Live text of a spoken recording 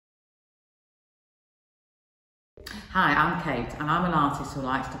Hi, I'm Kate and I'm an artist who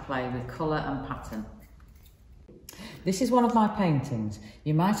likes to play with colour and pattern. This is one of my paintings.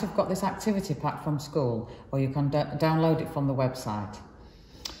 You might have got this activity pack from school or you can download it from the website.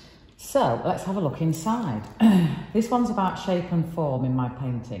 So let's have a look inside. This one's about shape and form in my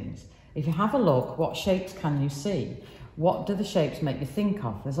paintings. If you have a look, what shapes can you see? What do the shapes make you think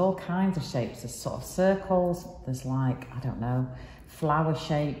of? There's all kinds of shapes. There's sort of circles, there's like, I don't know, flower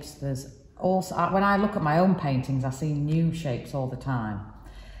shapes. There's also, when I look at my own paintings, I see new shapes all the time.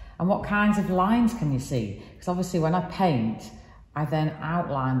 And what kinds of lines can you see? Because obviously when I paint, I then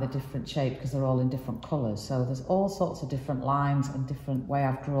outline the different shapes because they're all in different colours. So there's all sorts of different lines and different way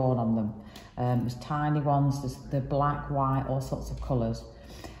I've drawn on them. There's tiny ones, there's the black, white, all sorts of colours.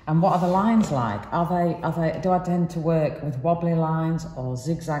 And what are the lines like? Do I tend to work with wobbly lines or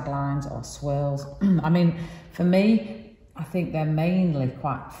zigzag lines or swirls? I mean, for me, I think they're mainly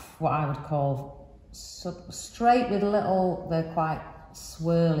quite what I would call straight with they're quite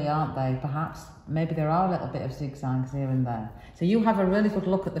swirly, aren't they? Perhaps, maybe there are a little bit of zigzags here and there. So you have a really good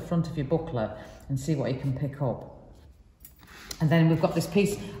look at the front of your booklet and see what you can pick up. And then we've got this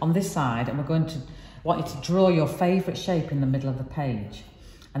piece on this side and we're going to want you to draw your favourite shape in the middle of the page.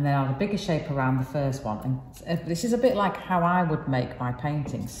 And then I have a bigger shape around the first one. And this is a bit like how I would make my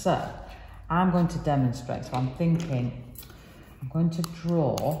paintings. So I'm going to demonstrate. So I'm thinking, I'm going to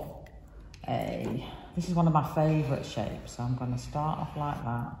draw this is one of my favourite shapes. So I'm going to start off like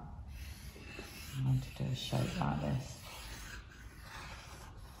that. I'm going to do a shape like this.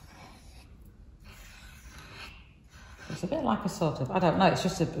 It's a bit like a sort of, I don't know, it's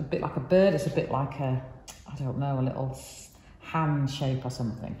just a bit like a bird. It's a bit like a, I don't know, a little hand shape or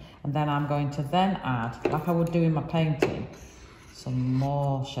something. And then I'm going to then add, like I would do in my painting, some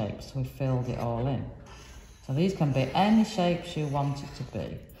more shapes. So we filled it all in. So these can be any shapes you want it to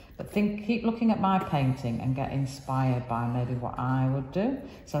be. But keep looking at my painting and get inspired by maybe what I would do.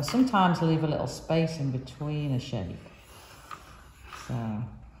 So sometimes leave a little space in between a shape. So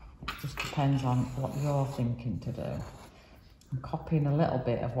it just depends on what you're thinking to do. I'm copying a little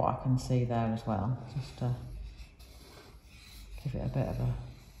bit of what I can see there as well, just to give it a bit of a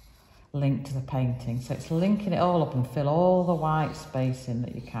link to the painting. So it's linking it all up and fill all the white space in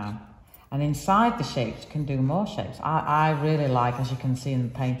that you can. And inside the shapes, you can do more shapes. I really like, as you can see in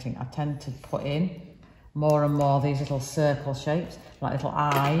the painting, I tend to put in more and more these little circle shapes, like little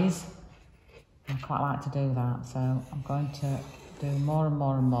eyes. I quite like to do that. So I'm going to do more and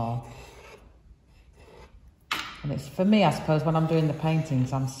more and more. And it's, for me, I suppose, when I'm doing the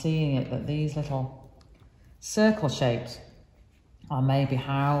paintings, I'm seeing it that these little circle shapes are maybe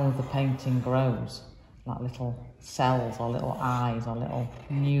how the painting grows. Like little cells or little eyes or little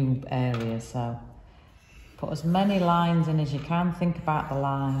new areas. So put as many lines in as you can. Think about the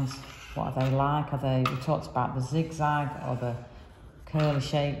lines. What are they like? We talked about the zigzag or the curly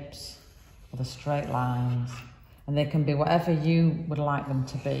shapes or the straight lines. And they can be whatever you would like them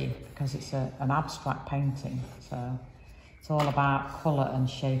to be because it's an abstract painting. So it's all about colour and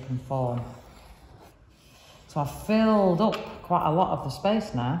shape and form. So I've filled up quite a lot of the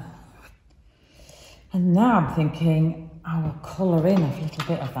space now. And now I'm thinking I will colour in a little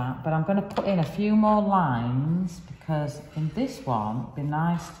bit of that, but I'm going to put in a few more lines because in this one, it'd be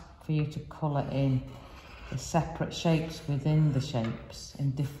nice for you to colour in the separate shapes within the shapes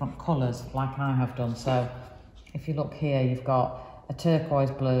in different colours like I have done. So if you look here, you've got a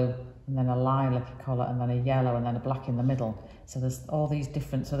turquoise blue and then a lilac colour and then a yellow and then a black in the middle. So there's all these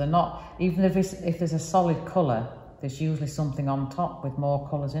different, so they're not, even if there's a solid colour, there's usually something on top with more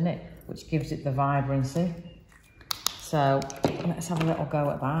colours in it, which gives it the vibrancy. So let's have a little go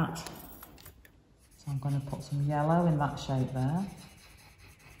at that. So I'm going to put some yellow in that shape there.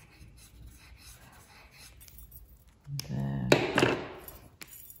 And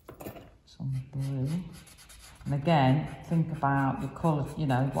some blue. And again, think about your colours, you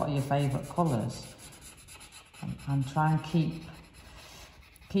know, what are your favourite colours? And try and keep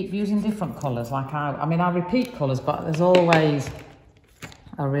using different colours. Like I mean, I repeat colours, but there's always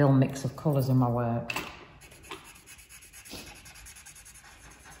a real mix of colours in my work.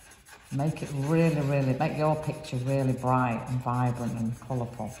 Make it really, make your picture really bright and vibrant and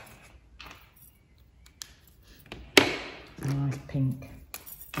colourful. Nice pink.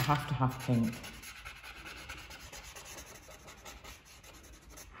 You have to have pink.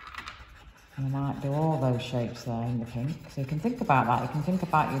 And I might do all those shapes there in the pink. So you can think about that. You can think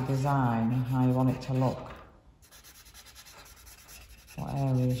about your design and how you want it to look. What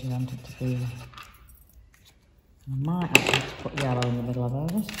areas you want it to be. I might actually have to put yellow in the middle of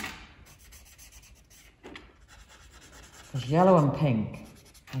those. Because yellow and pink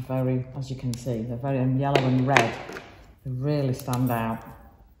are very, as you can see, they're very yellow and red. They really stand out.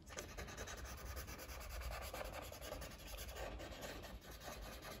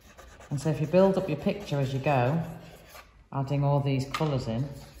 And so if you build up your picture as you go, adding all these colours in,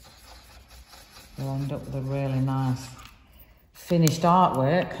 you'll end up with a really nice finished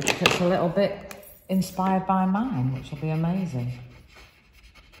artwork that's a little bit inspired by mine, which will be amazing.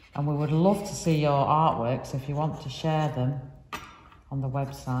 And we would love to see your artworks if you want to share them on the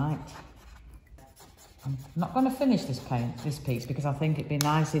website. I'm not going to finish this piece because I think it'd be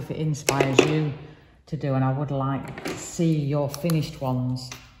nice if it inspires you to do, and I would like to see your finished ones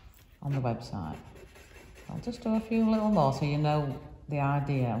on the website. I'll just do a few little more so you know the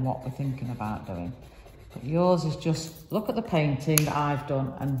idea and what we're thinking about doing. But yours is just look at the painting that I've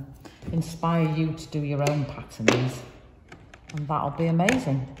done and inspire you to do your own patterns, and that'll be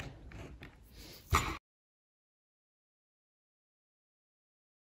amazing.